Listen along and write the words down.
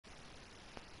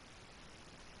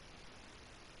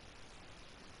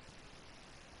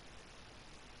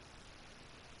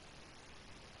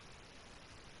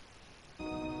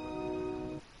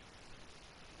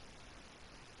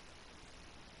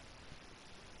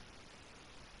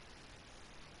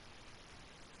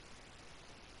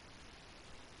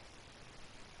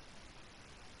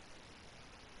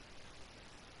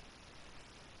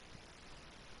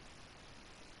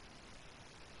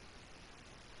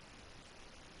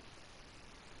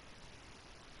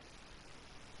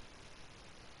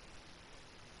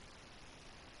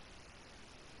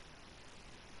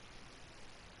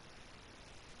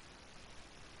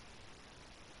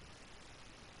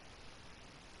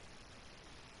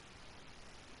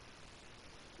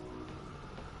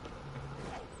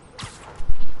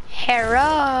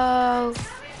Hello.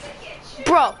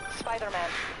 Bro. Spider-Man.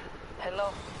 Hello.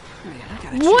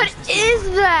 What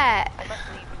is that? I must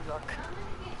leave New York.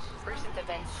 Recent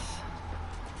events.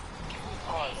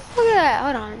 Pause. Look at that.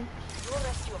 Hold on. Your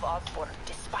rescue of Osborn,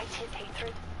 despite his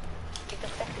hatred, is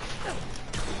effective.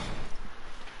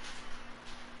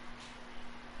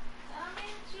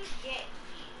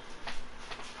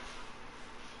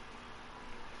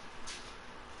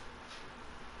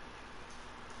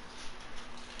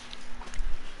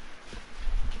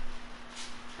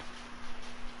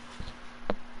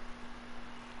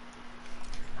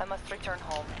 I must return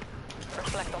home.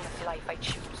 Reflect on this life I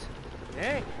choose.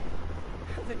 Hey,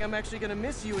 I think I'm actually gonna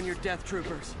miss you and your death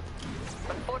troopers.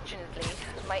 Unfortunately,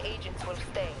 my agents will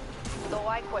stay. Though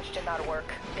I question our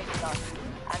work, they do not.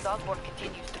 And Osborn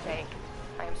continues to pay.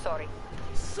 I am sorry.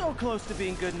 So close to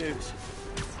being good news.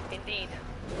 Indeed.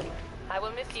 I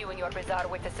will miss you and your bizarre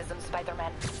witticism,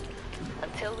 Spider-Man.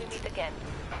 Until we meet again.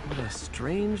 What a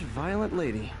strange, violent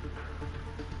lady.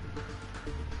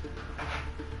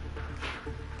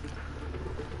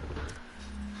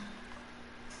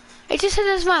 It just said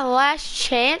this is my last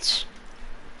chance.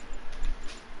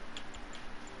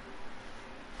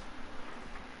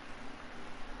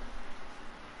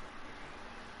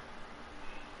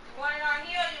 You want it on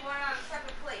here or you want it on a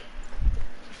separate plate?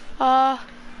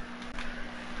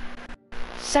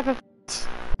 Separate.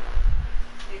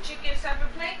 The chicken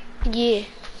separate plate? Yeah.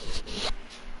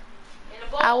 In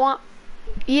a bowl?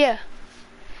 Yeah.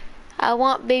 I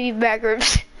want baby back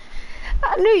ribs.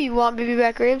 I knew you want baby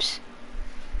back ribs.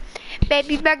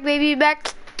 Baby back, baby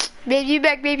back. Baby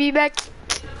back, baby back.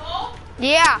 In a bowl?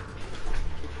 Yeah.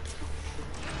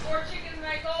 4 chickens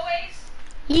like always?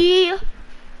 Yeah.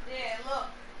 Yeah, look.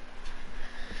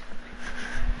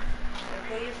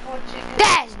 Okay, your 4 chickens.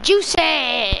 That's juicy.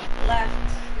 Left.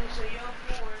 So you're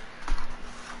 4.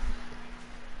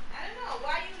 I don't know,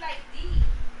 why you like these?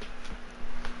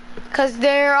 Cause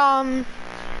they're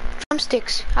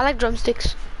drumsticks. I like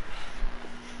drumsticks.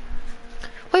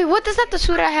 Wait, what is that? The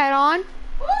suit I had on? Ooh,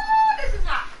 this is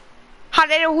hot. How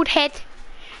did it head?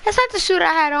 That's not the suit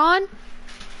I had on.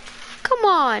 Come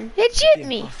on, it jit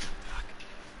me.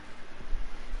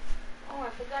 Oh, I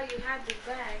forgot you had the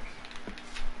bag.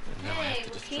 Hey,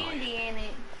 with candy in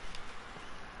it.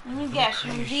 And you got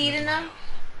some heat in them?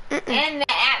 And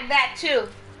that too.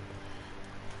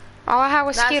 All I had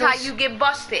was That's Skittles. how you get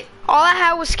busted. All I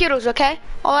had was Skittles, okay?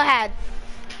 All I had.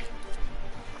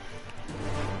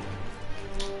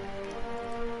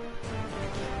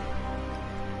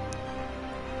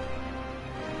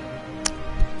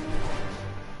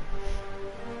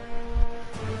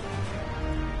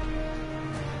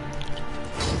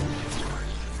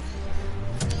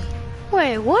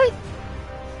 Wait, what?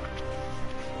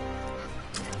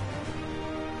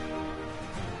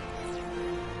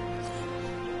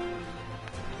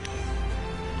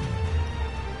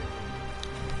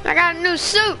 I got a new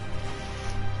suit.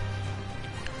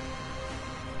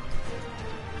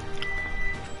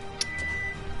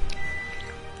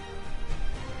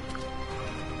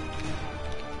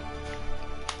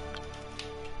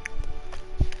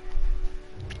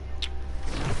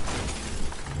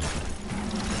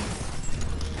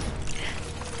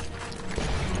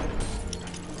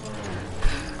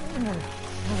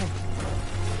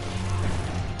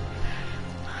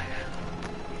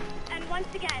 And once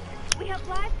again, we have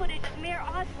live footage of Mayor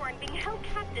Osborn being held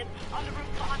captive on the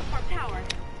roof of Osborn Tower.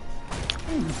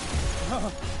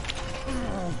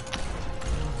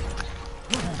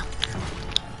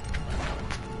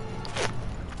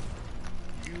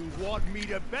 You want me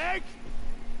to beg?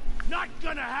 Not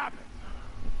gonna happen!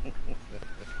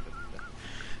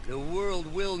 The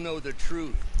world will know the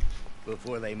truth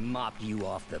before they mop you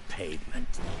off the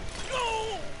pavement.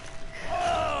 No!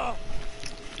 Ah!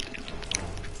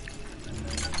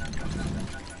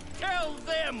 Tell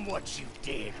them what you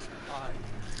did. I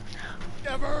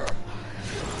never...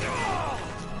 Ah!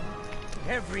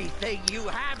 Everything you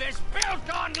have is built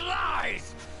on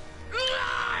lies!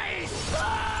 Lies!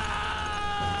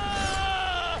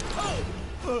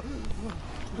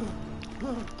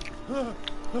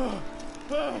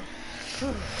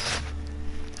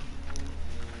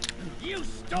 You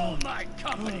stole my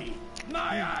company!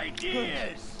 My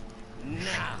ideas!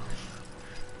 Now,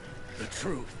 the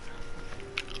truth.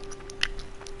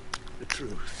 The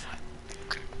truth.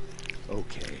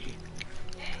 Okay.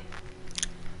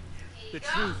 The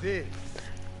truth is,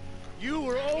 you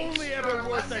were only ever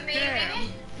worth a damn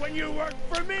when you worked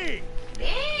for me!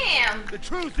 Damn! The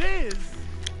truth is,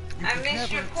 I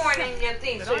missed your corn in your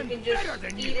thing, that so I'm you can just better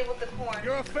than eat you. it with the corn.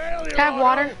 you're a failure, Can I have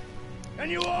water? Otto,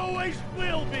 and you always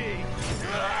will be!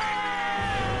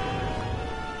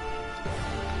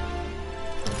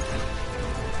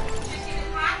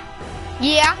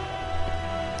 Yeah.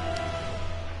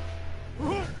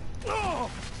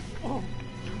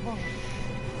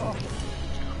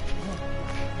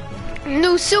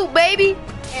 New suit, baby.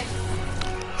 And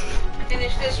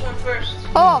finish this one first.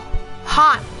 Oh,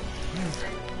 hot.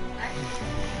 I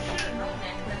should have known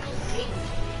that, but I just hate it.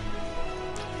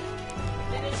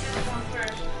 Finish this one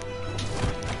first.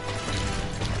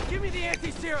 Give me the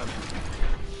anti-serum!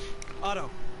 Otto,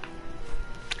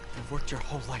 I've worked your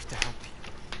whole life to help you.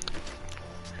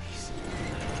 Please.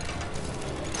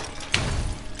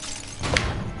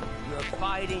 You're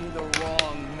fighting the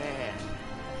wrong man.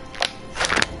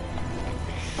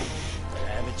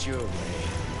 Have it your way.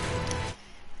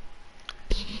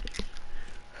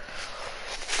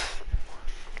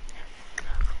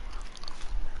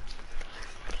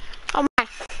 Oh my.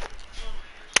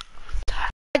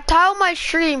 I tell my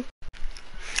stream,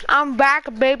 I'm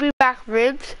back, baby back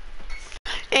ribs.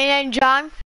 And then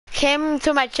John came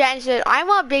to my chat and said, I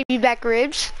want baby back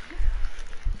ribs.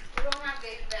 We don't have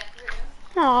baby back here.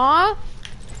 Aww.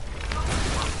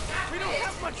 We don't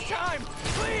have much time!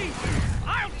 Please!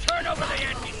 I'll turn over the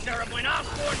anti-serum when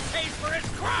Osborn pays for his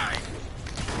crime!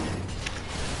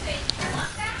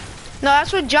 No,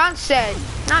 that's what John said,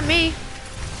 not me.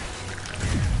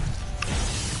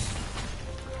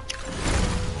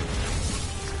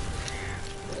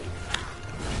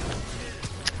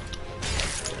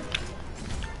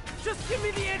 Just give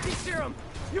me the anti-serum!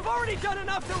 You've already done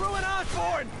enough to ruin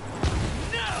Osborn!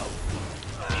 No!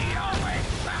 He always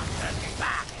bounces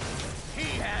back!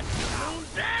 He has to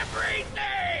lose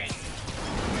everything!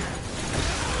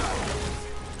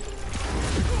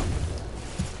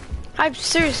 I'm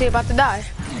seriously about to die.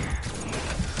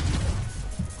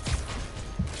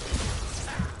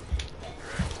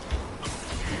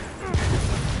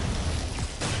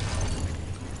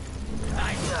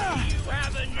 I see you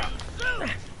have a new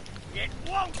suit! It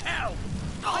won't help!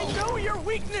 I know your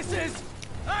weaknesses!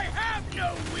 I have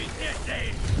no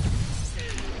weaknesses!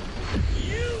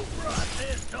 You brought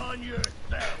this on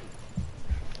yourself!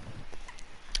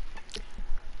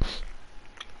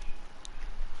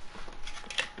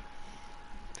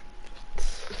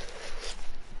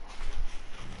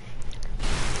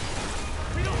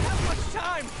 We don't have much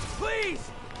time!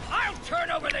 Please! I'll turn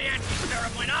over the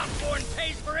anti-serum when Osborn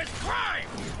pays for his crime!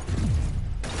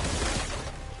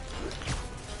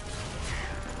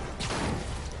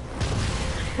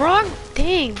 Wrong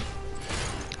thing.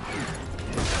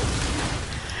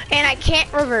 And I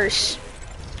can't reverse.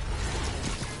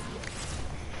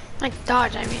 Like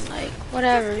dodge, I mean, like,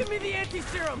 whatever. Just give me the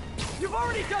anti-serum! You've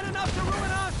already done enough to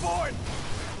ruin Osborn!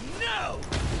 No!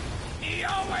 He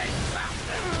always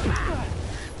bounces back!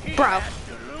 He Bro. has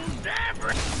to lose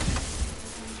everything!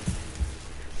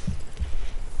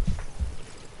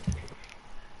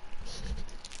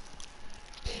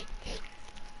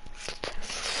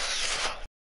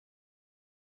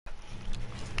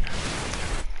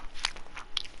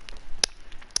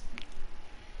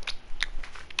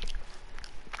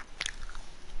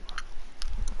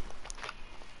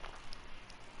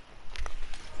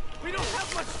 We don't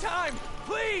have much time!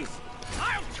 Please!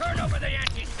 I'll turn over the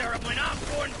anti-serum when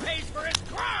Osborn pays for his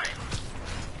crime!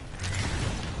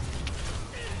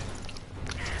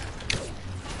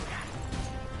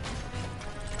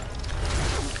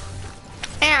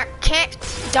 And I can't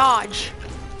dodge.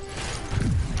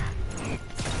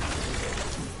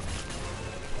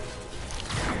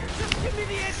 Just give me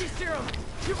the anti-serum!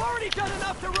 You've already done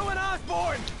enough to ruin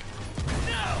Osborn!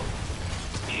 No!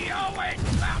 He always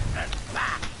bounces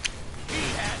back! He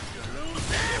has to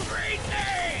lose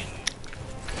everything!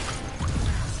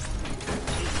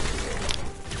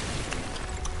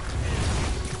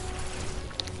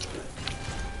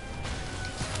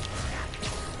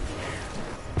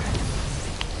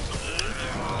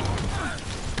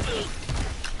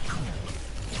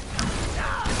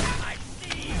 I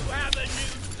see you have a new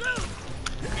suit!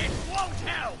 It won't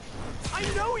help! I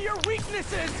know your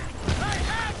weaknesses! I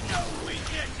have no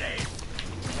weaknesses!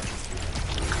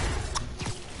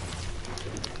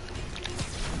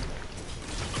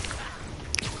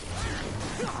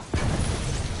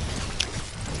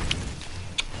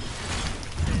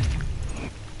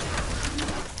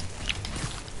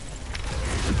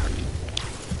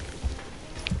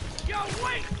 You're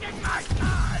wasting my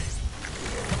time!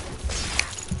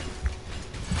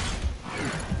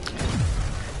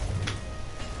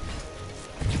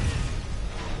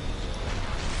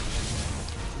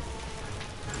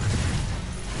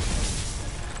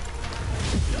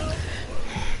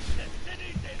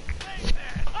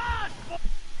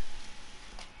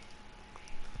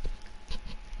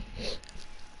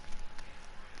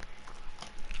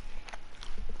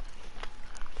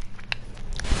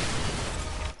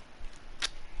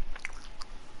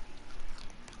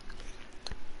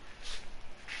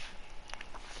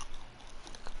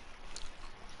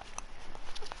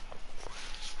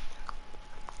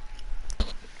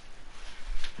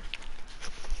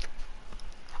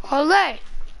 Olay.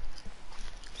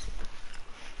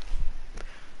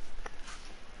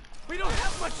 We don't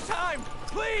have much time.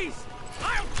 Please.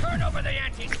 I'll turn over the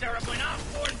anti-serum when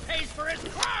Osborn pays for his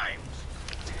crimes.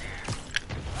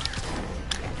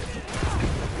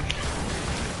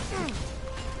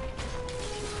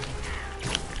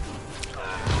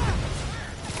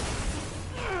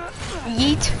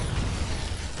 Yeet.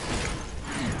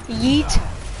 Yeet.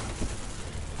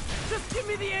 Just give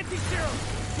me the anti-serum.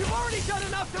 You've already done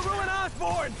enough to ruin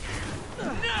Osborn.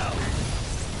 No!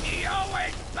 He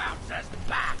always bounces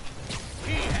back!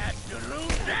 He had to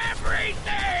lose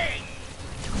everything!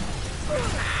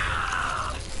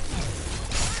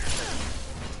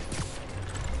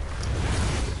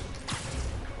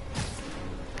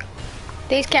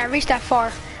 These can't reach that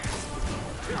far.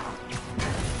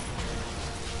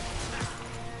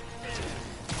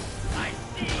 I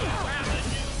see you have a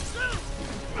new suit!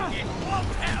 It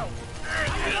won't help! I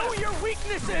know your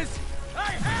weaknesses.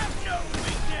 I have no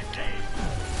weaknesses!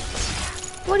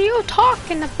 What are you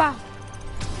talking about?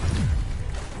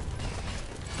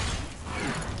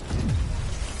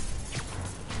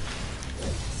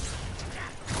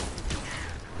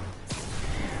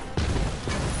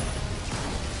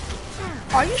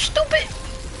 Are you stupid?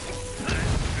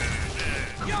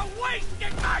 You're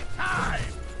wasting my time!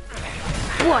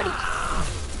 Bloody.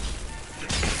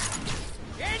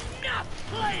 Enough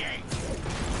playing!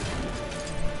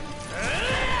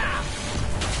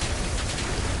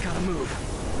 Gotta move.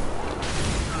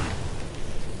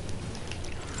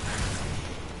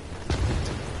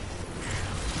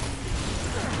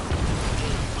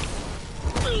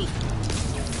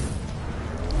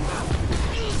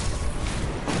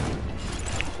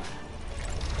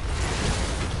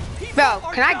 Bro,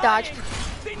 can I dodge?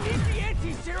 They need the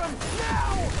anti-serum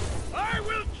now. I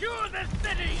will cure the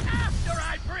city after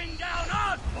I bring down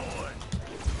Osborn!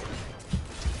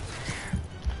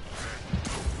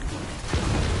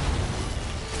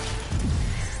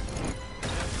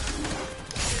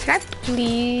 Can I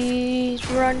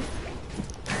please run?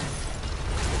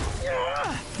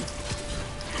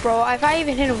 Bro, if I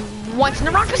even hit him once in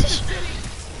the wrong position.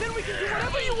 Then we can do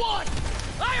whatever you want.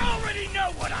 I already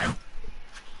know what I...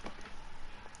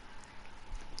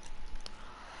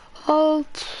 Oh.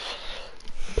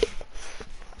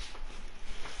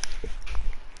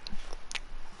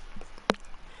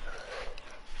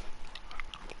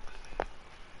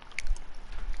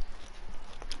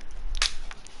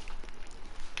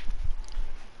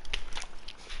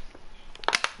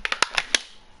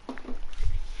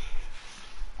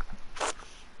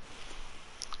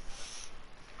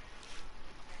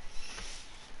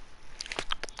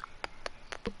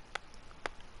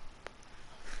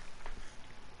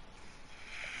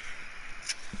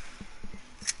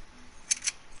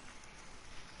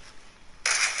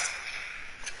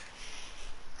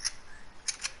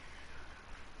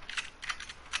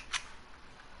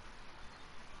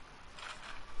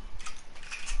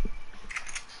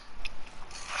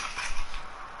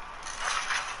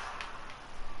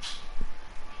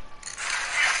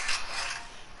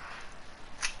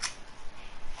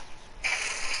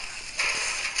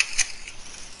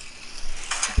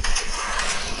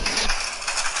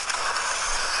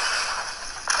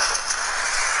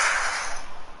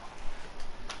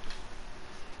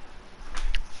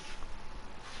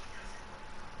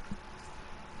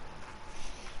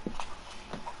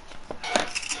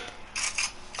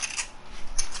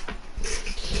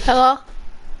 Hello?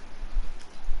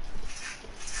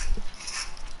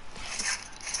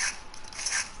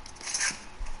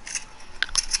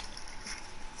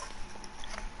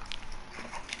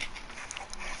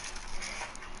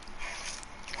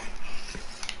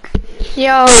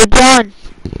 Yo, John.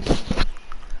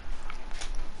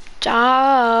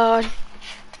 John.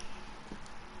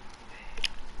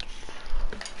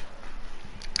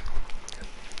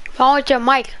 Phone with your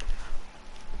mic.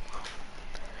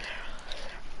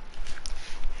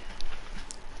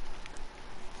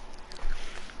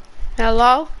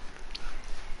 Hello?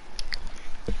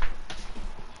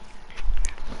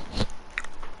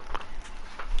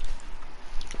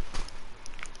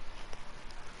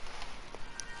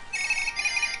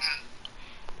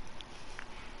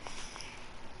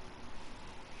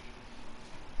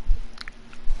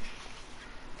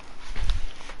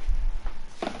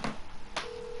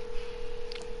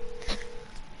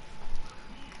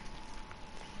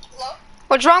 Hello?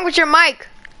 What's wrong with your mic?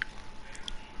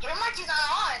 Your mic is not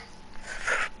on.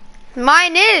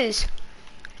 Mine is.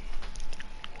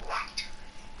 What?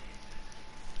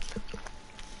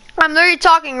 I'm literally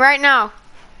talking right now.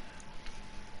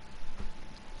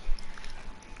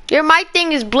 Your mic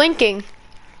thing is blinking.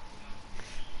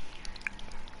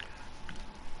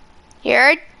 You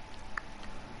heard?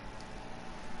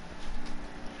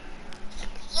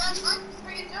 Yeah, it's good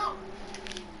for you too.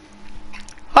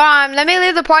 Hold on, let me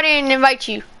leave the party and invite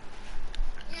you.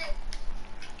 Yeah.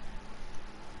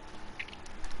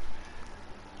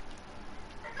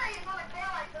 That's how you're gonna play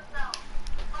like this now.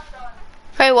 I'm done.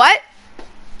 Wait, what?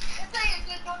 That's how you're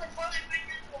just gonna play like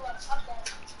this. I'm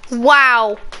done.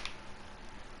 Wow.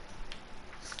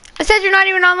 I said you're not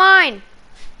even online.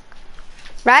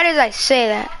 Right as I say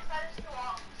that. That is too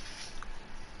long.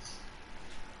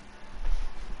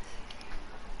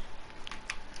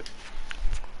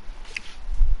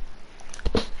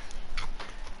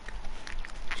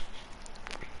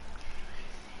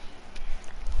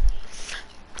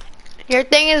 Your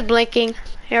thing is blinking.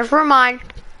 Here for mine.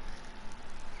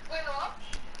 Wait, what?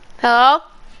 Hello?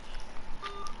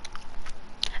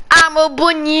 I'm a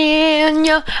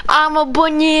banana. I'm a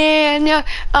banana.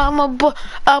 I'm a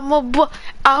banana.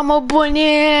 I'm a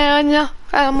banana.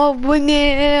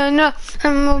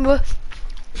 I'm a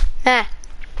Eh.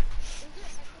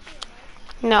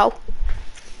 No.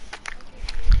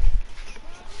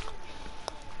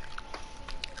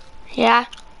 Yeah.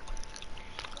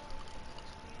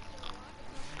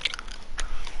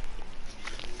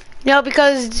 No,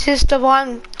 because just the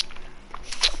one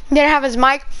didn't have his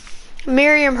mic.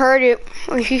 Miriam heard it.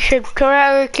 She should go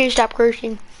out. Can you stop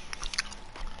cursing?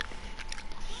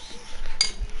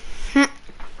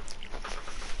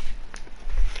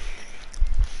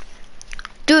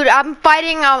 Dude, I'm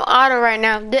fighting Otto right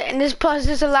now. And this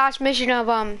is the last mission of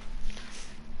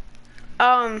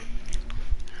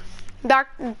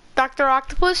Dr.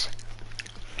 Octopus.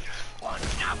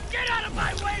 Now get out of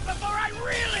my way before I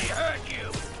really hurt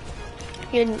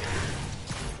you!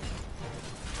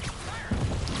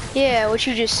 Yeah, what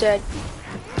you just said.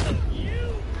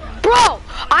 Bro,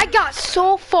 I got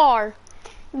so far.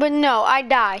 But no, I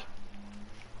die.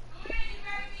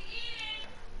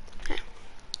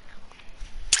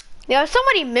 There was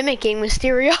somebody mimicking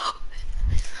Mysterio.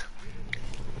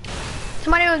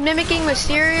 Somebody was mimicking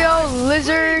Mysterio,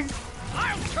 Lizard.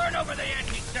 I'll turn over the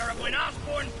anti-serum when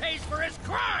Osborn pays for his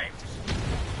crimes!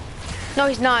 No,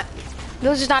 he's not.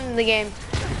 Lizard's not in the game.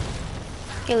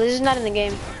 Yeah, Lizard's not in the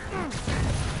game.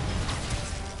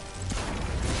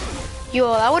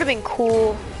 Yo, that would have been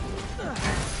cool.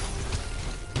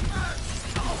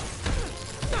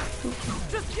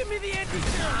 Just give me the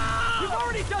anti-serum. You've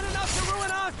already done enough to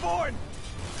ruin Osborn.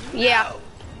 Yeah.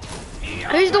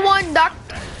 He's the one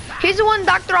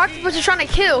Dr. Octopus is trying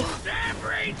to kill.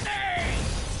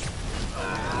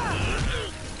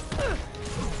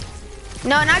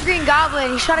 No, not Green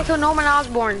Goblin. He's trying to kill Norman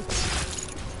Osborn.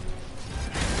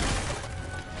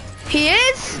 He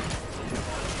is?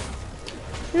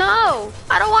 No,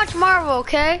 I don't watch Marvel,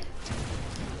 okay?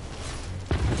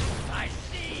 I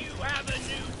see you have a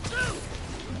new suit!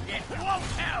 It won't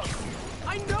help!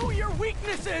 I know your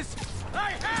weaknesses.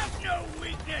 I have no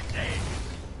weaknesses!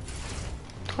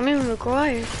 Tommy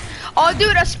McGuire. Oh,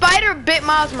 dude, a spider bit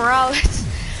Miles Morales.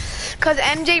 Cause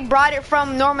MJ brought it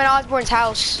from Norman Osborn's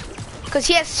house. Cause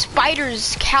he has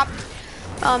spiders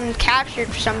captured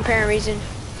for some apparent reason.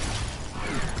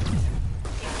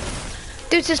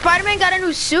 Dude, so Spider-Man got a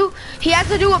new suit. He has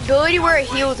to do ability where it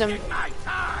heals him.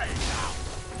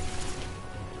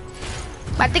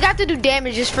 I think I have to do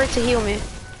damage just for it to heal me.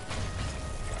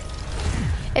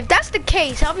 If that's the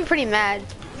case, I'll be pretty mad.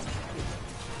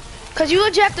 Cause you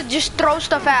legit have to just throw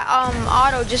stuff at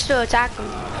Otto just to attack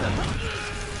him.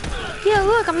 Yeah,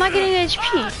 look, I'm not getting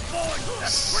HP.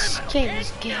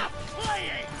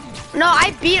 No,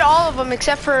 I beat all of them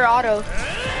except for Otto.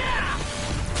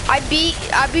 I beat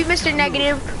Mr.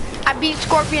 Negative, I beat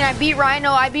Scorpion, I beat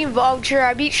Rhino, I beat Vulture,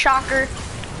 I beat Shocker.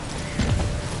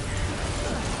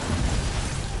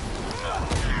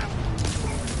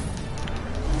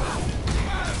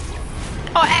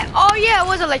 Oh yeah, it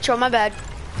was Electro, my bad.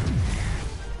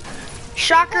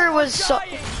 Shocker was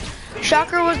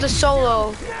the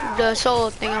solo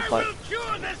thing I fought.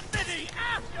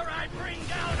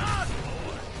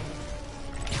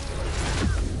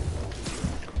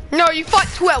 No, you fought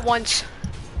two at once.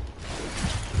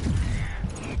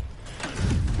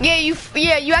 Yeah, you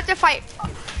have to fight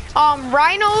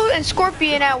Rhino and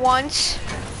Scorpion at once.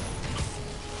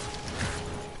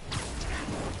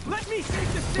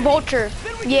 Vulture.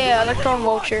 Yeah, Electro and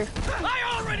Vulture. I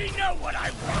already know what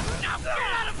I want. Now get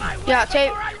out of my way. Yeah,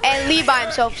 take and Lee by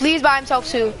himself. Lee's by himself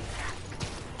too.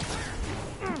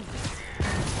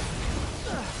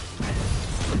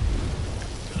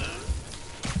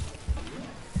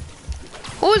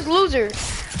 Who's loser?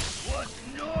 Was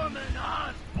Norman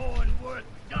Osborn worth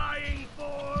dying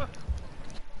for?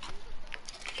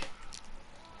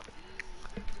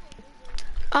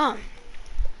 We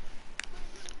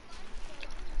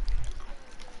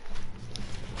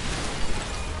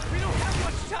don't have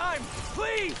much time.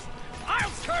 Please!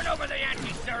 I'll turn over the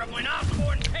anti-serum when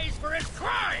Osborn pays for his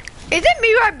crime! Is it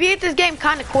me or I beat this game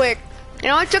kind of quick? You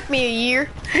know, it took me a year.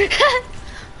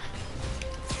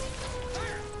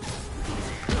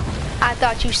 I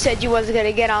thought you said you wasn't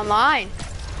gonna get online.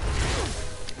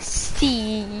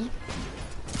 See.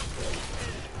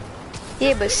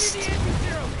 Yeah, but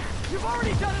You've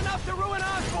already done enough to ruin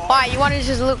Osborn. why? You wanted to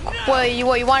just look? What? You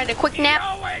wanted a quick nap? He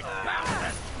always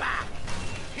bounces back.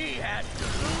 He had to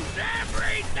lose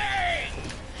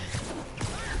everything.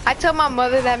 I told my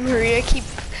mother that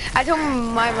I told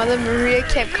my mother Maria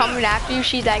kept coming after you.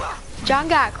 She's like, John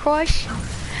got crushed.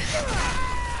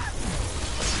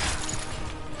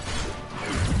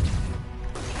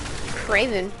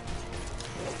 Craven.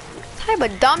 What type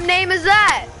of dumb name is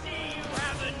that?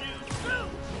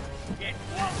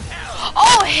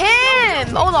 Oh,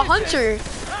 him! Oh, the hunter.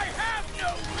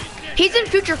 He's in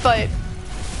Future Fight.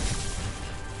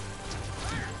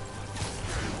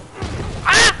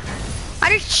 Ah!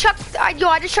 I just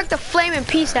chucked the flaming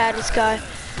piece at this guy.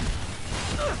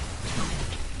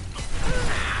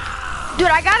 Dude,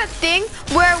 I got a thing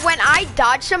where when I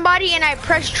dodge somebody and I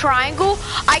press triangle,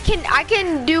 I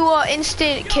can do an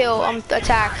instant kill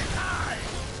attack.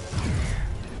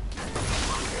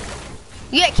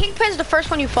 Yeah, Kingpin's the first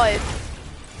one you fight.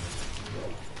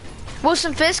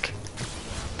 Wilson Fisk.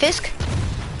 Fisk.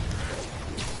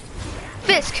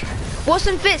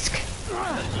 Wilson Fisk.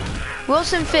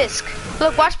 Wilson Fisk.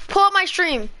 Look, pull up my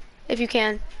stream if you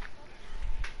can.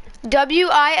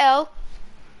 WILSON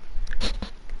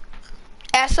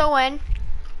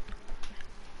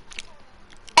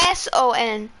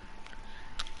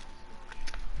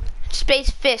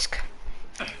space Fisk.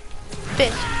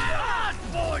 Fisk.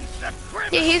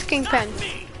 Yeah, he's Kingpin.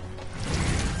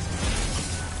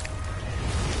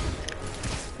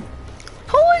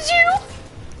 Who is you?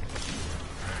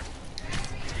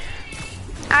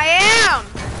 I am.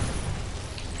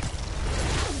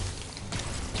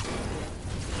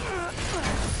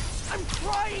 I'm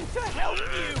trying to help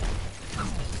you.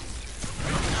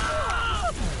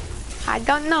 I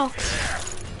don't know.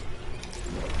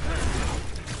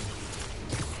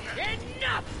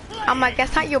 I'm like,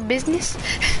 that's not your business.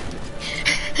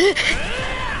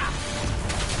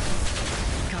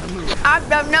 I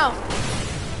don't know.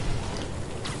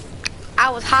 I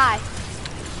was high.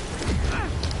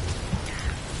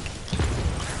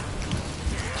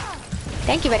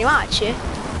 Thank you very much. Dude,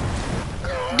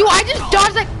 I just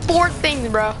dodged like 4 things,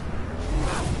 bro.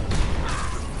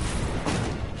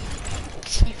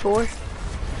 C4.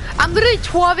 I'm literally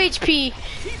 12 HP.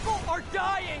 People are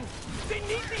dying. They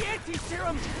need the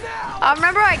anti-serum now. I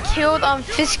remember I killed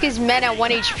Fisk's men at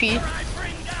 1 HP.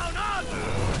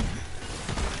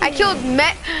 I killed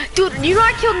dude, you know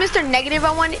I killed Mr. Negative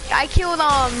at 1. I killed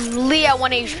Lee at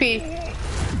 1 HP.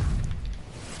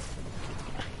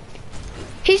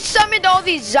 He summoned all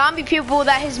these zombie people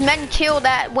that his men killed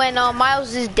at when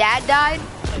Miles' dad died.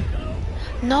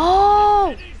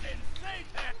 No.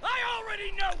 I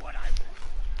already know what I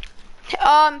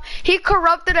want. He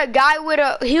corrupted a guy with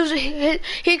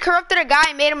he corrupted a guy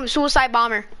and made him a suicide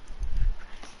bomber.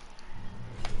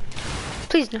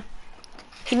 Please no.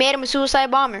 He made him a suicide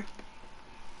bomber.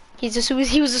 You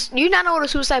not know what a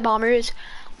suicide bomber is?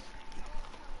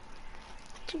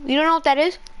 You don't know what that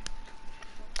is?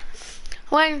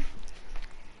 When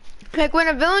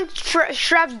a villain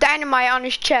straps dynamite on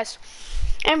his chest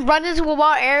and runs into a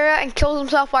wild area and kills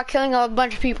himself while killing a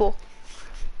bunch of people.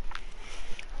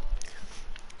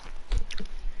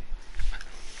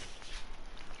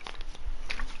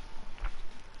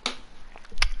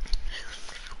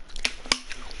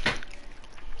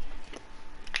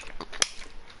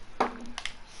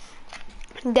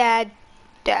 Dad.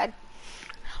 I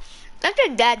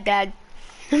said dad.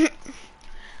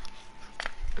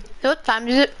 What time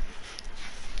is it?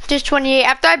 Just 28.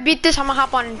 After I beat this, I'm gonna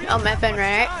hop on FN,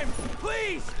 right?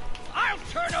 Please! I'll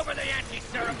turn over the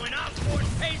anti-serum when Osborn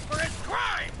pays for his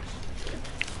crime!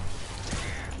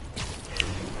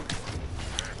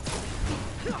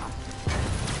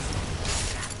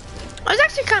 I was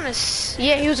actually kind of...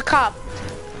 Yeah, he was a cop.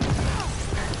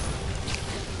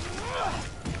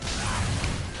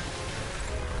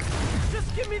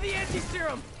 Just give me the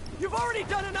anti-serum! You've already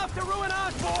done enough to ruin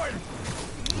Osborn!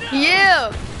 No!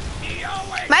 Yeah!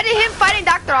 Imagine him fighting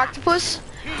Dr. Octopus.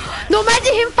 No,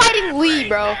 imagine him fighting Lee,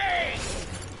 bro.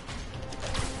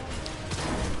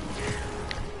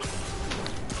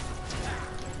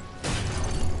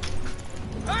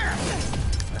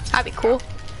 That'd be cool.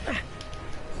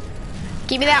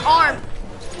 Give me that arm.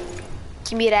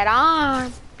 Teach me that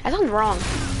arm. That sounds wrong.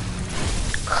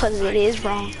 Cause it is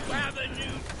wrong.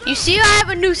 You see, I have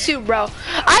a new suit, bro.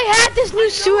 I had this new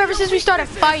suit ever since we started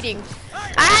fighting.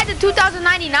 I had the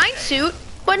 2099 suit,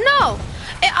 but no,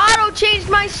 it auto changed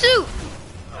my suit.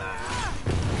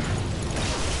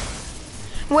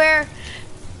 Where,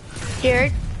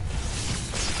 Jared?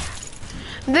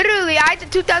 Literally, I had the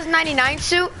 2099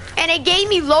 suit, and it gave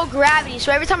me low gravity.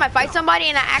 So every time I fight somebody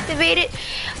and I activate it,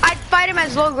 I'd fight him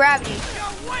as low gravity.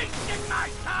 You're wasting my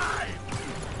time.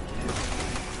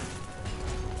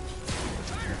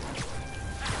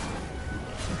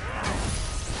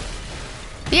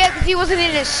 Yeah, because he wasn't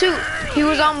in his suit. He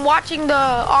was watching the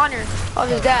honor of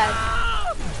his dad.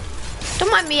 Don't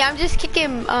mind me, I'm just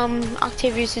kicking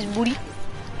Octavius's booty.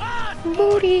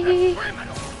 Booty.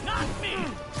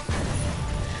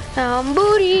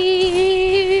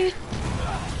 Booty.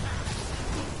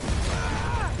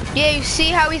 Yeah, you see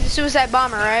how he's a suicide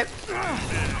bomber, right?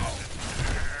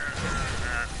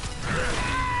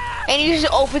 And he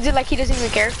just opens it like he doesn't even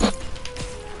care.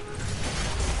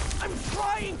 I'm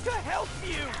trying to help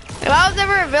you. If I was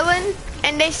ever a villain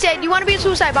and they said, you want to be a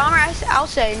suicide bomber? I'll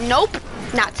say, nope,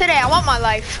 not today. I want my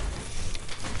life.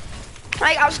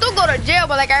 Like, I'll still go to jail,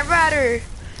 but like, I'd rather.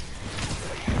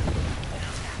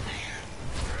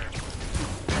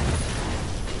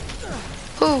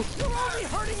 Who?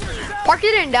 Parker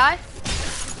didn't die.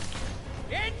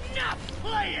 Enough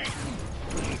playing.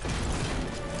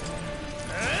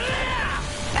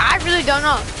 I really don't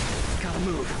know. Gotta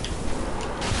move.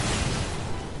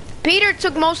 Peter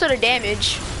took most of the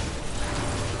damage.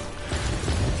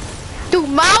 Dude,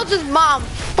 Miles' mom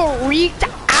freaked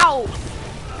out.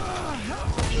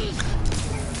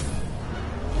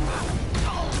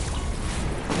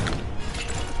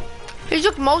 He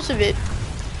took most of it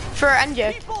for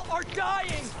MJ. People are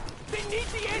dying. They need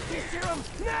the anti-serum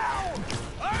now.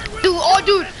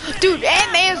 Dude,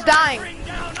 Aunt May's dying.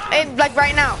 And like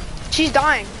right now, she's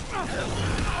dying.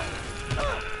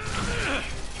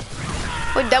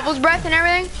 With devil's breath and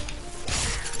everything.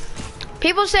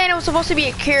 People saying it was supposed to be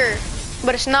a cure,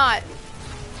 but it's not.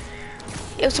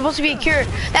 It was supposed to be a cure.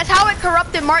 That's how it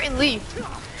corrupted Martin Lee.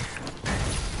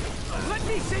 Let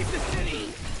me save the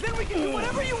city. Then we can do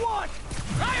whatever you want.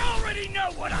 I already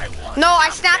know what I want. No, I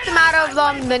snapped him out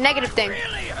of the negative thing.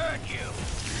 Really hurt you.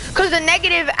 Cause the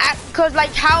negative, cause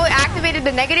like how it activated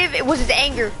the negative, it was his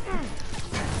anger.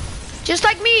 Just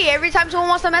like me, every time someone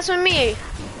wants to mess with me.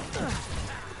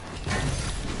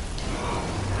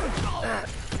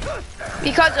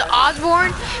 Because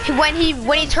Osborn, when he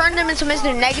turned them into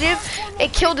Mr. Negative,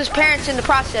 it killed his parents in the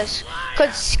process.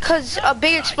 Cause a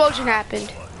big explosion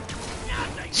happened.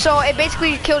 So it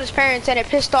basically killed his parents and it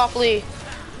pissed off Lee.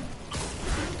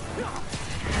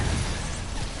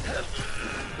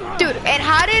 Dude, and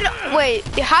how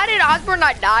did Osborn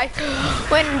not die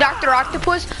when Dr.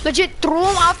 Octopus legit threw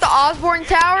him off the Osborn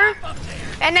Tower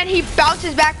and then he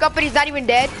bounces back up and he's not even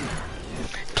dead?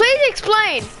 Please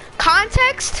explain.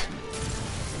 Context?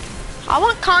 I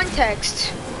want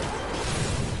context.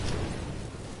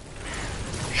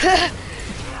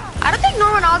 I don't think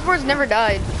Norman Osborn's never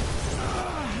died.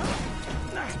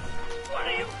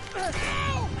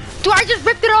 Dude, I just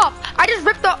ripped it off. I just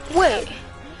ripped the, wait.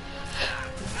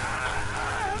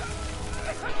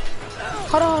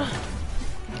 Hold on.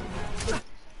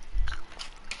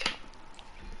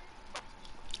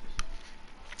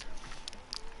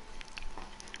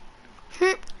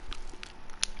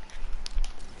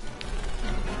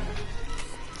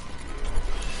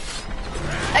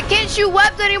 I can't shoot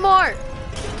webs anymore.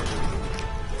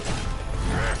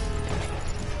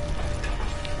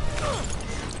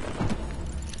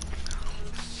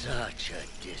 Such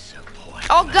a disappointment.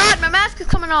 Oh God, my mask is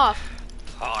coming off.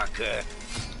 Parker.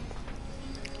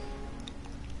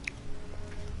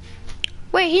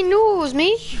 Wait, he knew it was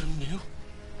me? You knew?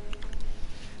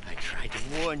 I tried to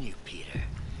warn you, Peter,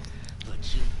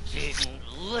 but you didn't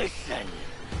listen.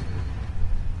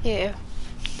 Yeah.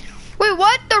 Wait,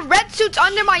 what? The red suit's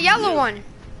under my yellow one.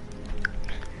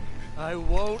 I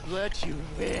won't let you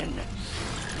win.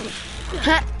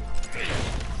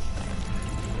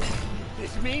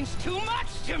 This means too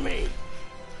much to me.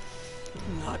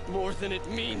 Not more than it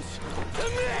means to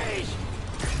me.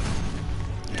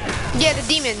 Yeah, the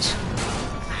demons.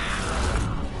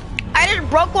 I just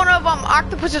broke one of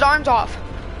Octopus's arms off.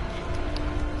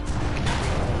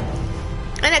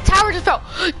 And the tower just fell.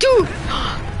 Dude!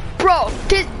 Bro,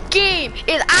 this game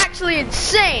is actually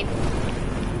insane.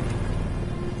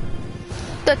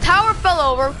 The tower fell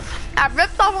over. I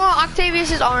ripped off one of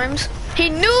Octavius's arms. He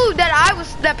knew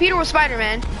that Peter was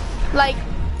Spider-Man. Like,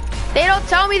 they don't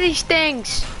tell me these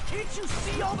things. Can't you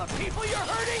see all the people you're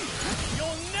hurting? You'll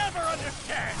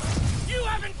can. You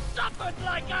haven't suffered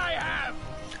like I have.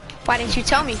 Why didn't you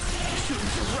tell me? You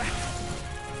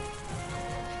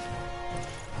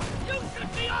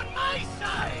should be on my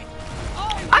side.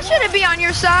 Oh, I shouldn't be on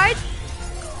your side.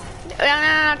 No,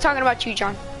 I'm not talking about you,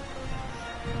 John.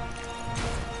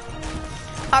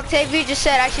 Octavia just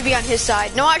said I should be on his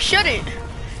side. No, I shouldn't.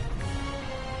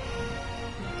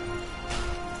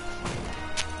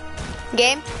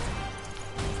 Game?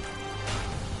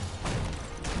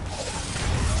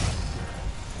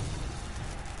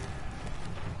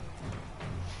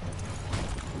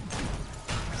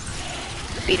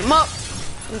 Beat him up.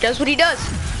 He does what he does.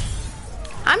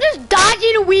 I'm just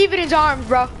dodging and weaving his arms,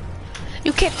 bro.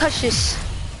 You can't touch this.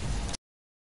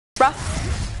 Bro.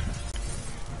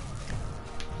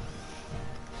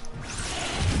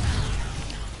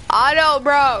 Otto,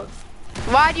 bro.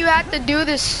 Why do you have to do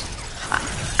this?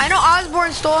 I know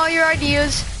Osborn stole all your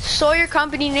ideas, stole your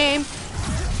company name,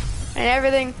 and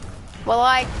everything. But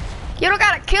like, you don't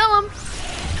gotta kill him.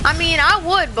 I mean, I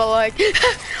would, but like,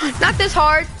 not this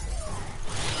hard.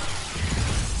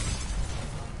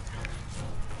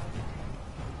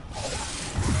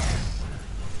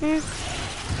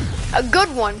 A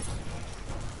good one.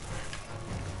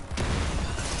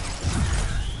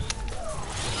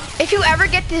 If you ever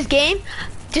get this game,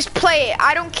 just play it.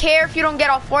 I don't care if you don't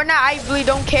get off Fortnite. I really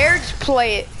don't care. Just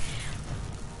play it.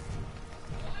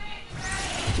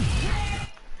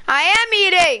 I am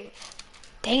eating.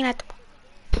 Dang it.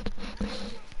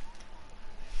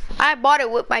 I bought it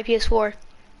with my PS4.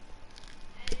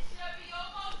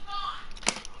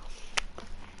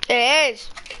 It is.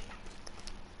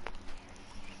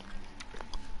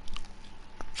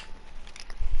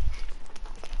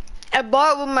 I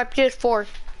bought it with my PS4.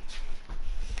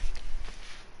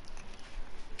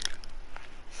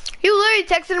 You literally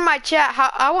texted in my chat,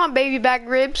 how I want baby back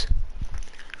ribs.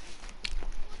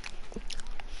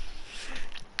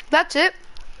 That's it.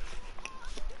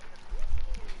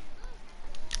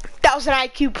 1000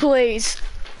 IQ plays.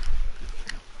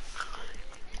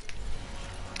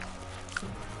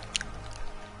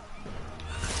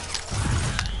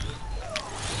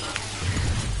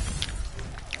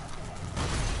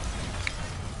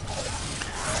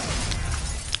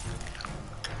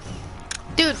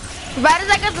 Dude, right as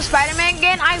I got the Spider-Man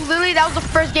game, that was the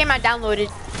first game I downloaded.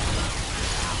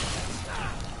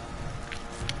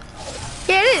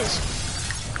 Yeah, it is.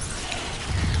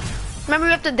 Remember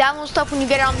you have to download stuff when you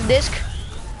get it on the disc?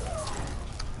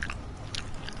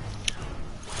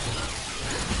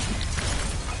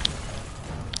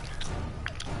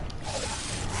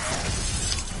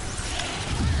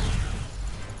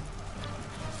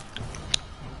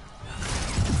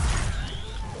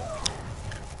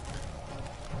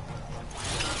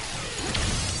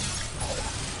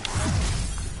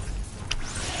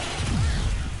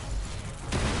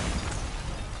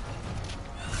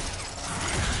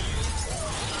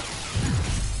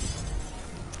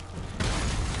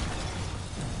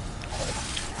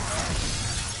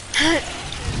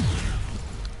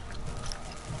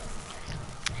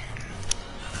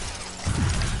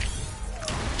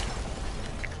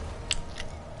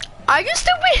 Are you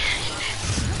stupid?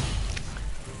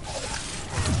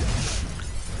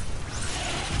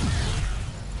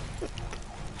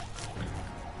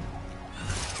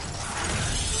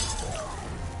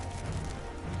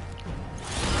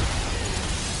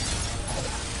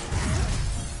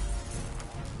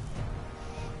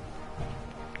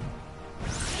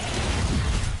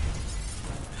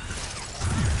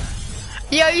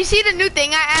 Yo, you see the new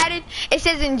thing I added? It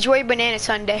says enjoy banana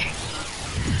sundae.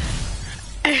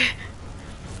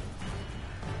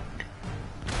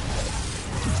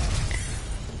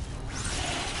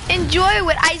 Enjoy it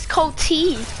with ice cold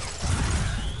tea.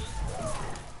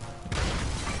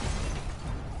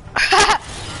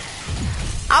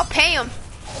 I'll pay him.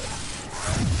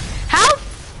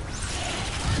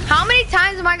 How many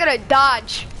times am I gonna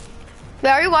dodge? Wait,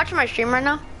 are you watching my stream right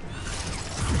now?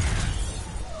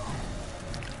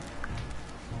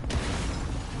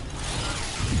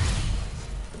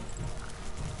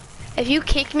 If you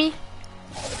kick me,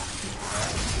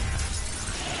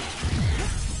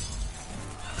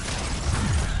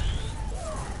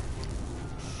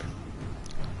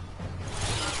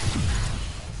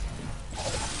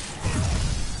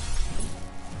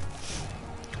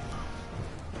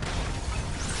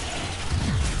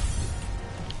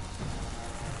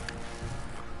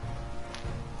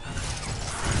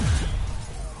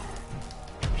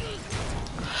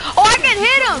 oh, I can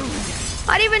hit him!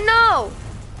 I didn't even know.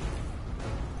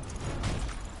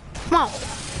 Come on.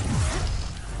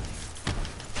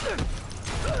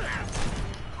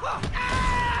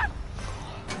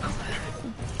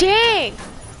 Dang!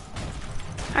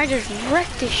 I just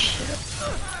wrecked this shit up.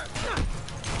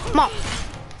 Come on.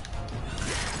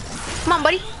 Come on,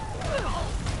 buddy.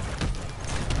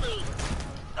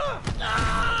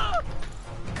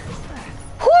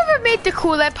 Whoever made the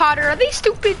Kool-Aid powder, are they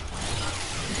stupid?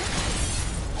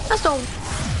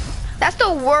 That's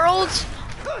the world's.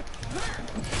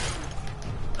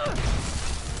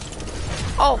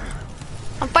 Oh,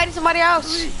 I'm fighting somebody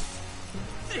else.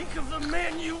 Think of the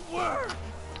man you were.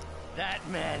 That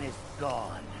man is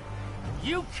gone.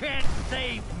 You can't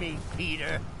save me,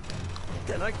 Peter.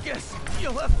 Then I guess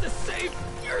you'll have to save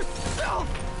yourself.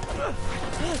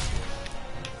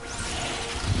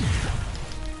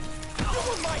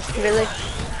 Really?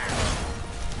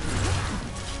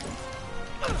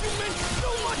 You meant so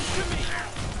much to me.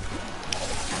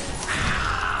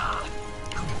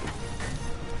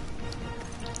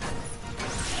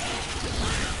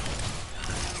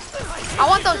 I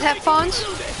want those headphones.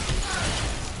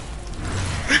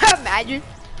 Imagine.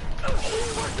 We're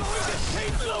going to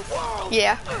change the world.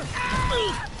 Yeah.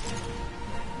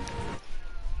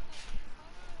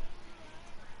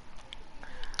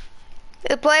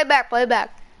 Play it back, play it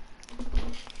back.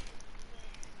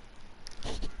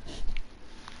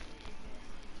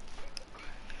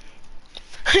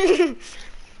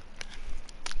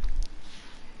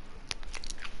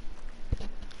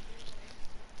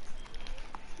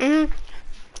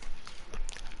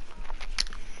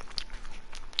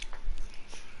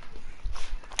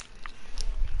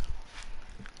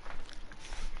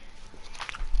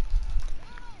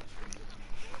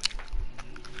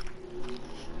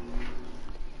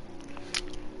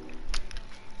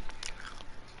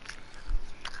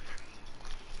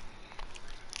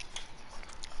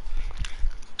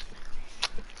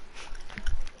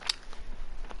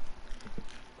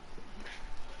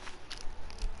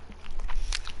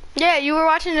 Yeah, you were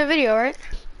watching the video, right?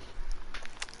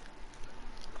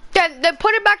 Then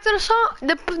put it back to the song.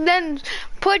 Then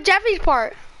put Jeffy's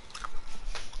part.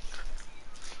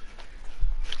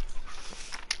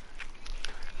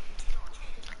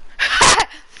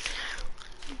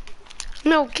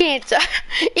 No cancer.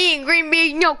 Eating green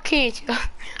beans, no cancer.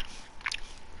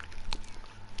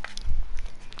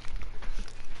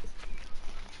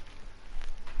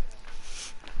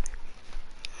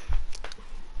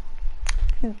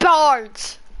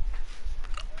 Birds.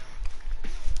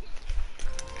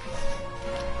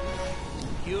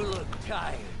 You look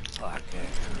tired, Parker.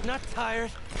 Not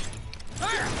tired.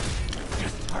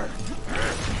 Just hurt.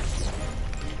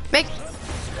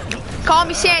 Call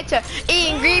me Santa.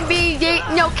 Eating green beans,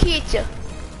 no cancer.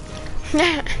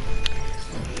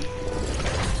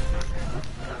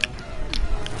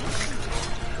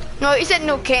 No, he said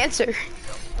no cancer.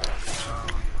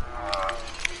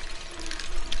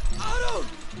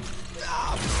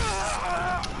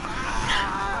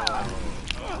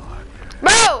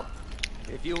 Bro!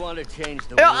 If you want to change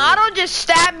the Yo, world, Otto just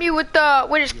stabbed me with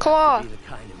his claw. be the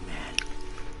kind of man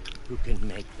who can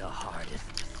make the hardest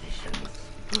decisions.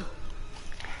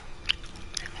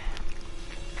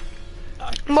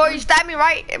 Boy, he stabbed me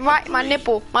right my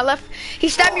nipple, my left. He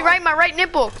stabbed me right in my right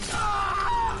nipple.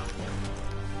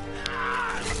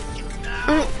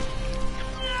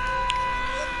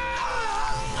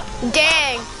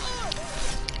 Dang.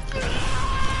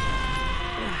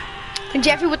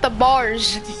 Jeffy with the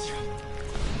bars.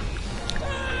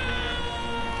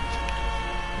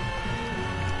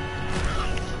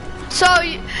 So,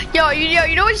 you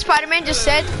know what Spider-Man just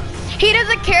said? He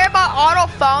doesn't care about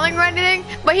Otto falling or anything,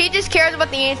 but he just cares about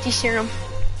the anti-serum.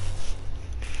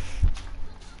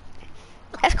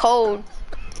 That's cold.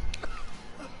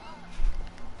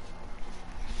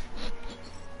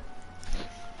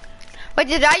 But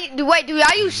do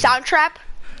I use Soundtrap?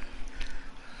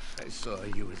 I saw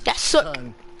you as Yes,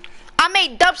 son. I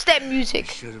made dubstep music.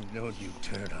 Should have known you'd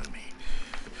turn on me,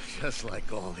 just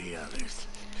like all the others.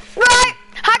 Right?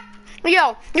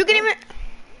 Yo, you can even.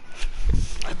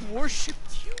 I've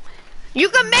worshipped you. You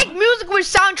can make music with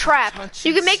Soundtrap.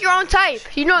 You can make your own type.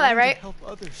 You know that, right? Help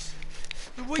others.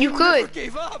 You could. Never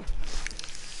gave up.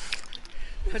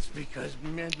 That's because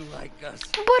men like us.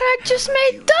 But I just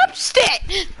made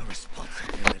dubstep. A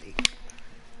responsibility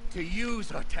to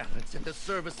use our talents in the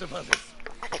service of others,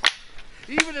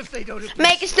 even if they don't.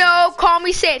 Make it snow. Call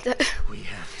me Santa. We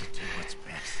have to do what's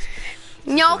best.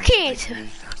 No can't.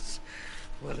 Beneath us,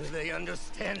 whether they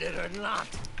understand it or not.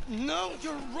 No,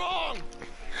 you're wrong.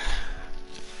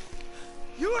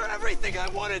 You are everything I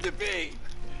wanted to be.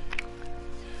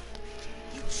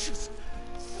 You just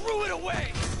threw it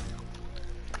away.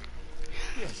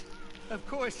 Yes, of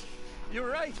course. You're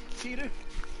right, Peter.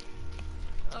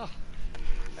 Oh,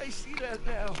 I see that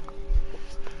now.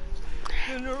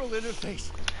 The neural interface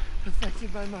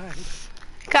affected my mind.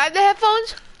 Can I have the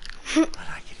headphones? But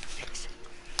I can fix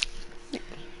it.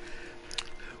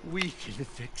 We can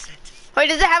fix it. Wait,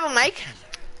 does it have a mic?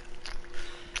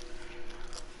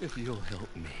 If you'll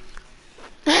help me.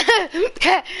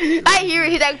 I hear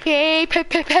it. He's like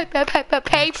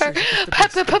paper.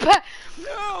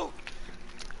 No!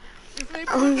 If they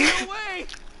put me away,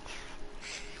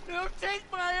 they'll take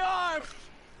my arm.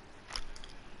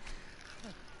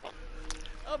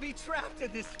 I'll be trapped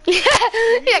in this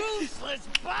useless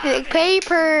body. Like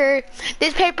paper.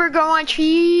 This paper grow on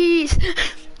trees.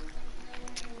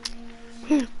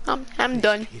 I'm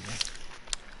done.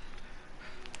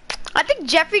 I think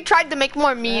Jeffrey tried to make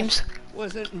more memes.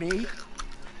 Wasn't me.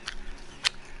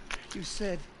 You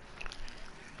said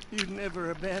you'd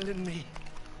never abandon me.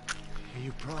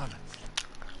 You promised.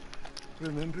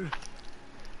 Remember?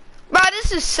 Bro,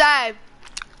 this is sad.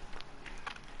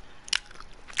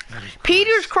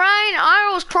 Peter's crying,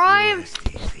 Iroh's crying. Rest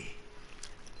easy.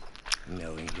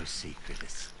 Knowing your secret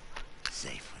is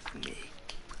safe with me.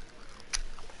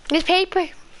 This paper.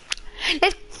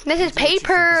 This is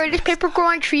paper. This paper grow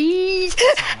on trees.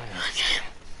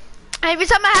 Every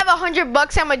time I have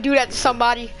 $100, I'm gonna do that to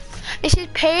somebody. This is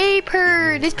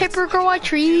paper. This paper grow on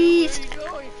trees.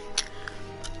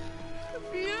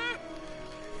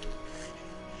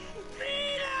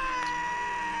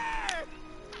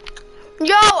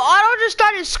 Yo, Otto just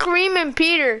started screaming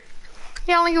Peter.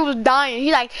 He sounded like he was dying.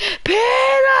 He's like,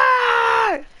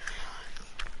 Peter!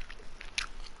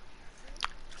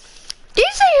 Did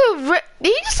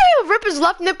he just say he'll rip his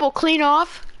left nipple clean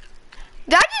off?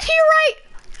 Did I just hear right?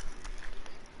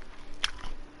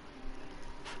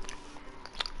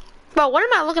 Bro, what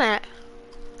am I looking at?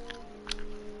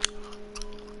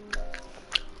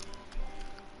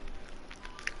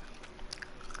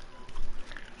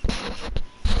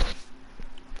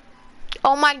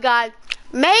 Oh my God,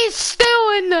 May's still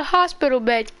in the hospital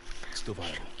bed. Still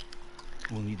vital.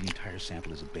 We'll need the entire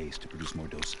sample as a base to produce more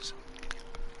doses.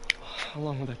 How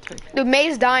long will that take? Dude,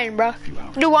 May's dying, bro.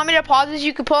 Do you want me to pause this?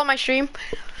 You can pull up my stream.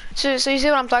 So you see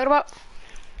what I'm talking about?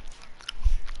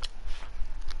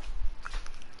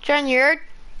 Jen, you heard?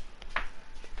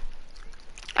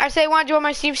 I say, want to join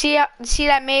my stream? See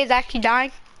that May is actually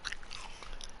dying.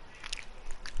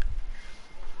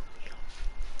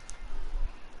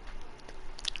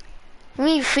 You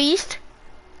mean feast?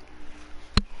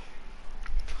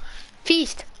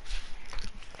 Feast.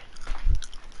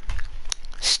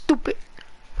 Stupid.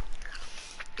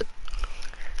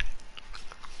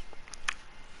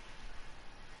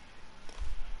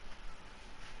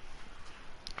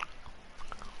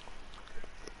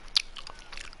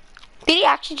 Did he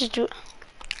actually just do it?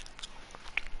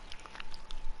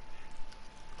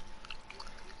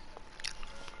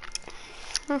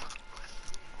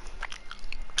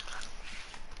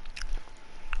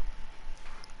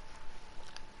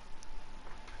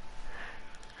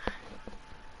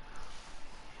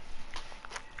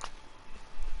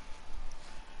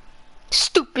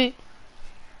 Stupid.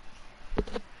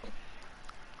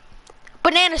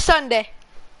 Banana Sunday.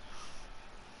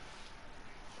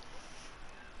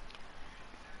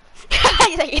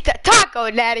 He's like, it's a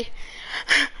taco, daddy.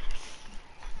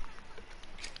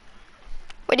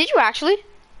 Wait, did you actually?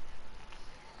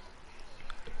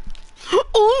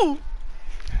 Ooh.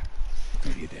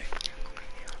 Maybe a day.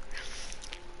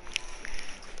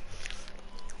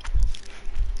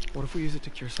 What if we use it to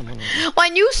cure someone else?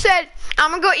 When you said,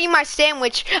 I'm gonna go eat my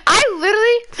sandwich, I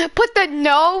literally put the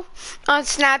no on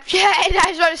Snapchat and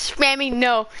I started spamming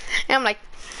no. And I'm like,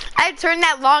 I turned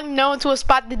that long no into a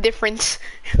spot the difference.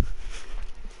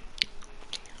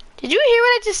 Did you hear what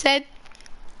I just said?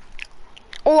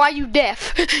 Or are you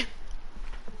deaf?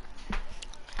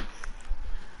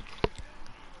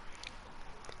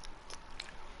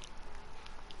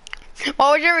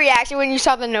 What was your reaction when you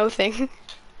saw the no thing?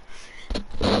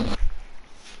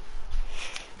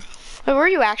 Where were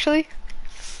you actually?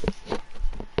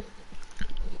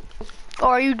 Or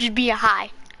are you just being high?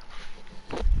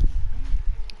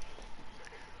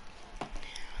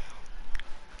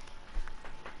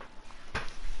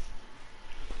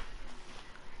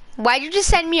 Why'd you just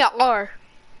send me a R?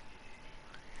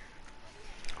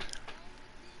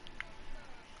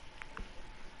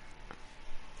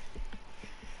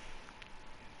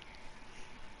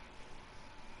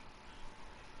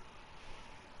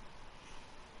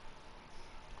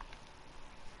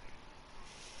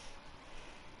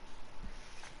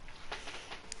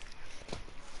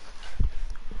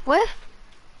 What?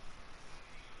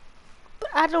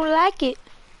 But I don't like it.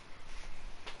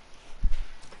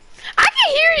 I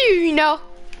can hear you, you know.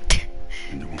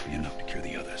 And there won't be enough to cure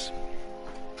the others.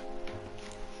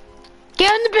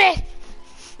 Get on the bed.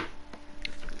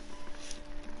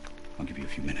 I'll give you a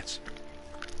few minutes.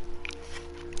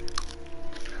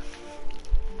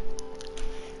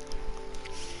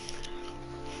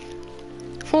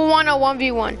 Who won a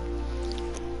 1v1?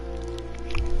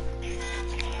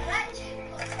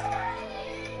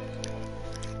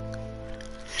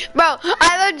 Bro,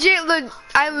 I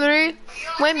literally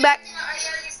went back.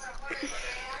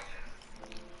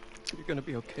 You're gonna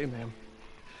be okay, ma'am.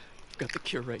 I've got the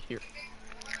cure right here.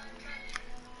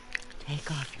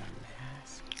 Take off your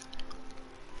mask.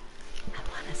 I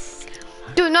wanna see.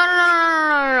 Dude,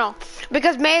 no.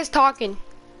 Because May is talking.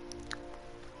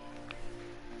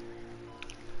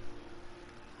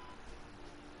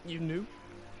 You knew?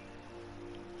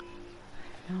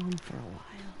 I've known for a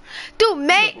while. Dude,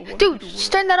 May, dude,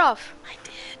 just turn that off. I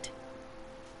did.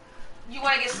 You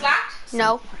wanna get slapped?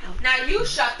 No. Now you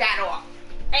shut that off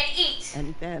and eat.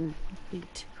 And then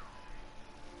meet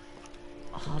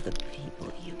all the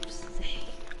people you saved.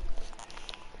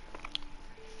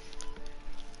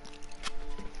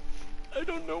 I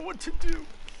don't know what to do.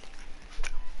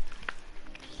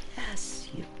 Yes,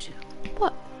 you do.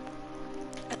 What?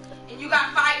 And you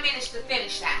got 5 minutes to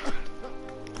finish that.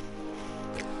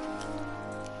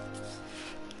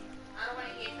 I don't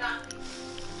wanna hear nothing.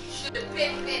 You should have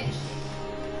been finished.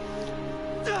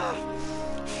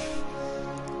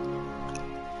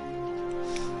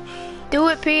 Do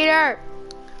it, Peter.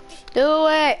 Do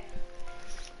it.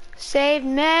 Save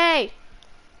May.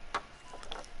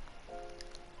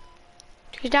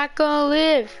 She's not gonna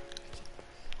live.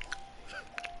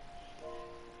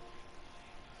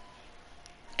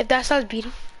 If that starts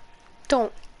beating,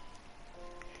 don't.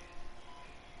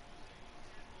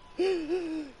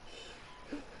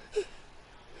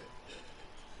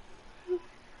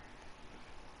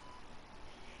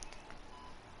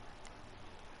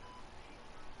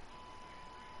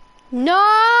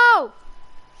 No!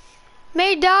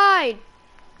 May died.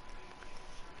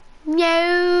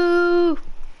 No.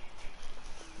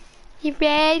 You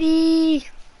ready?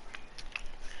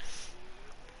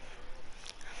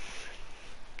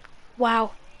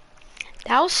 Wow.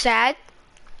 That was sad.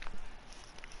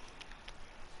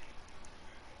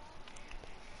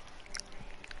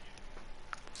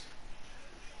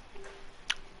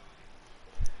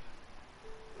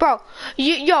 Bro,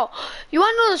 you wanna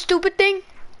know the stupid thing?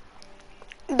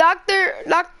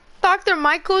 Dr.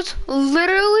 Michaels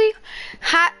literally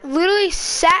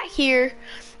sat here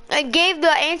and gave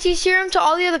the anti-serum to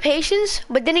all the other patients,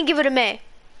 but didn't give it to May.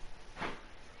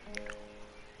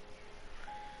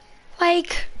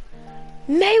 Like,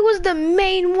 May was the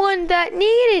main one that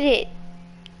needed it.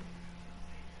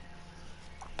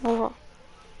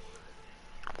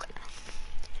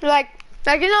 Like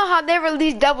you know how they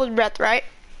released Devil's Breath, right?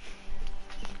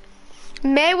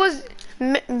 May was.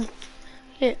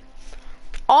 Yeah.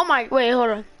 Oh my, wait, hold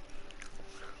on.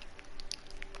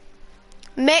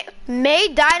 May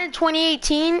died in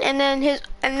 2018, and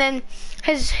then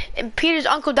Peter's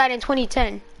uncle died in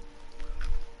 2010.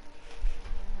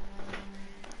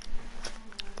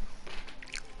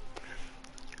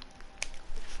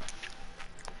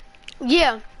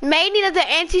 Yeah, May needed the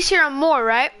anti-serum more,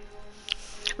 right?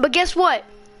 But guess what?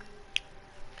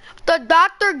 The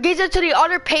doctor gives it to the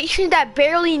other patients that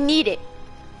barely need it.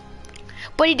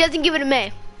 But he doesn't give it to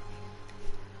May.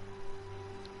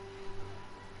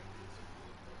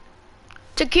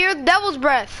 To cure the Devil's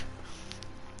Breath.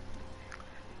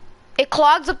 It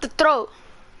clogs up the throat.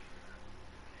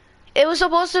 It was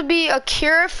supposed to be a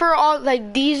cure for all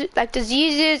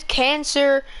diseases,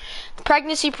 cancer,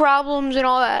 pregnancy problems, and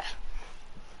all that.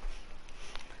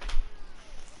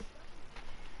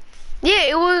 Yeah,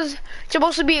 it was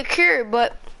supposed to be a cure,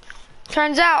 but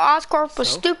turns out Oscorp was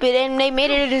stupid and they made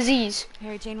it a disease.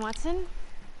 Mary Jane Watson,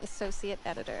 associate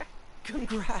editor.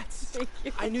 Congrats. Thank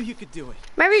you. I knew you could do it.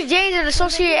 Mary Jane's an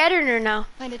associate editor now.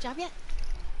 Find a job yet?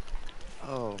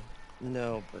 Oh,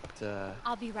 no, but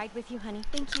I'll be right with you, honey.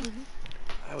 Thank you.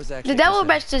 I was actually The Devil's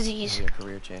Breath disease. maybe a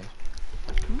career change.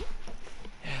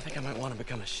 Yeah, I think I might want to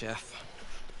become a chef.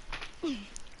 I'm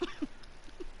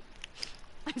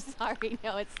sorry,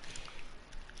 no,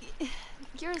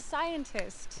 you're a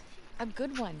scientist. A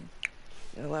good one.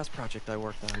 Yeah, the last project I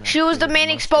worked on. She was the main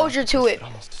exposure to it.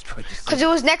 Cause it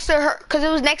was next to her. Cause it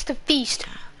was next to Feast,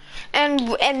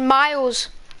 and Miles.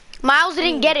 Miles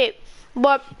didn't get it,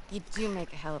 but you do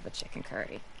make a hell of a chicken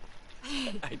curry.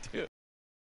 I do.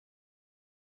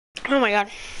 Oh my god.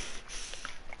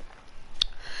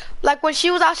 Like when she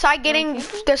was outside getting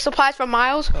the supplies from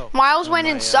Miles, Miles went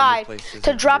inside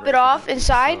to drop it off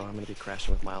inside. So I'm gonna be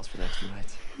crashing with Miles for the next few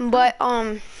nights. But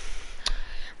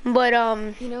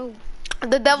you know,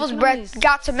 The devil's breath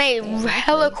got to me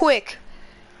hella quick.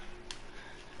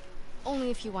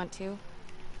 Only if you want to.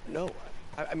 No,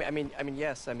 I mean,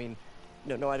 yes. I mean,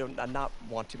 no, I don't. I'm not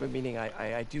want to, but meaning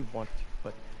I do want to,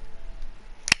 but.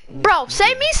 Bro,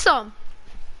 save me some.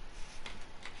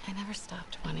 I never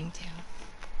stopped wanting to.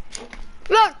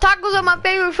 Look, tacos are my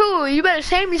favorite food. You better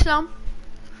save me some.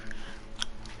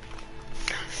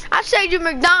 I saved you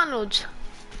McDonald's.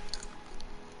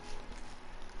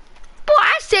 Boy,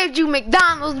 I saved you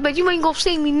McDonald's, but you ain't gonna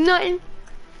save me nothing.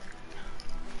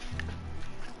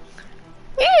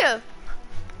 Yeah.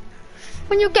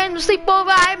 When you came to sleep over,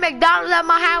 I had McDonald's at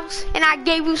my house, and I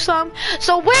gave you some.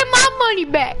 So where my money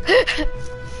back?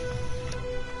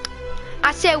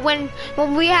 I said when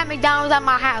we had McDonald's at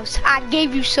my house, I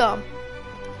gave you some.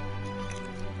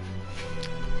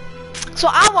 So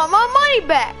I want my money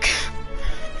back.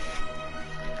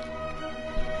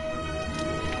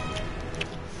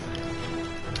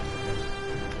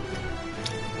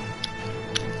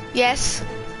 Yes,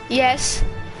 yes.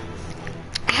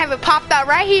 I have it popped out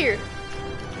right here.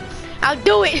 I'll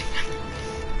do it.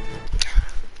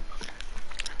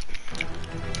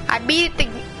 I beat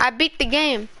the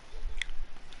game.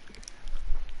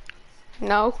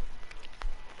 No.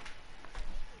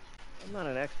 I'm not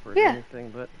an expert or anything,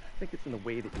 but I think it's in the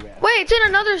way that you ask. Wait, it's in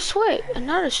another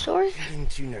story. Getting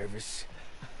too nervous.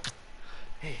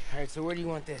 Hey, alright, so where do you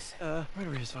want this? Right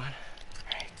over here is fine.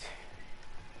 Alright.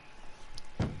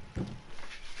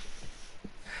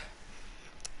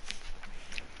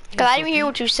 Cause I didn't hear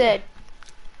what you said.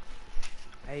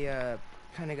 I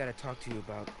kinda gotta talk to you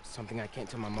about something I can't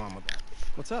tell my mom about.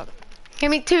 What's up? Hear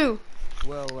me too.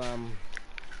 Well,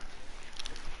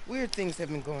 weird things have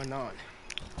been going on.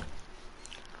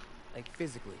 Like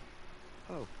physically.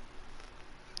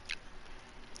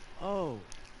 Oh.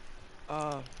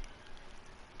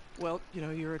 Well, you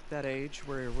know, you're at that age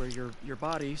where your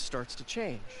body starts to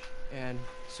change. And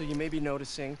so you may be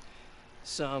noticing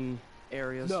some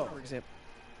areas, No. for example.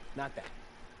 Not that.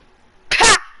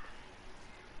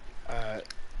 I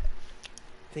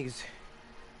think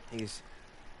it's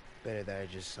better that I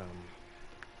just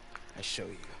I show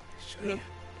you. No.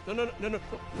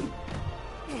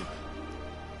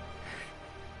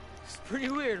 It's pretty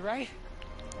weird, right?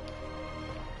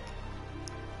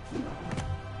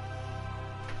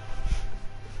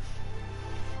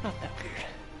 Not that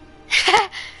weird.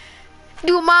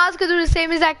 Dude, Miles could do the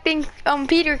same exact thing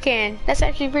Peter can. That's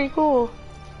actually pretty cool.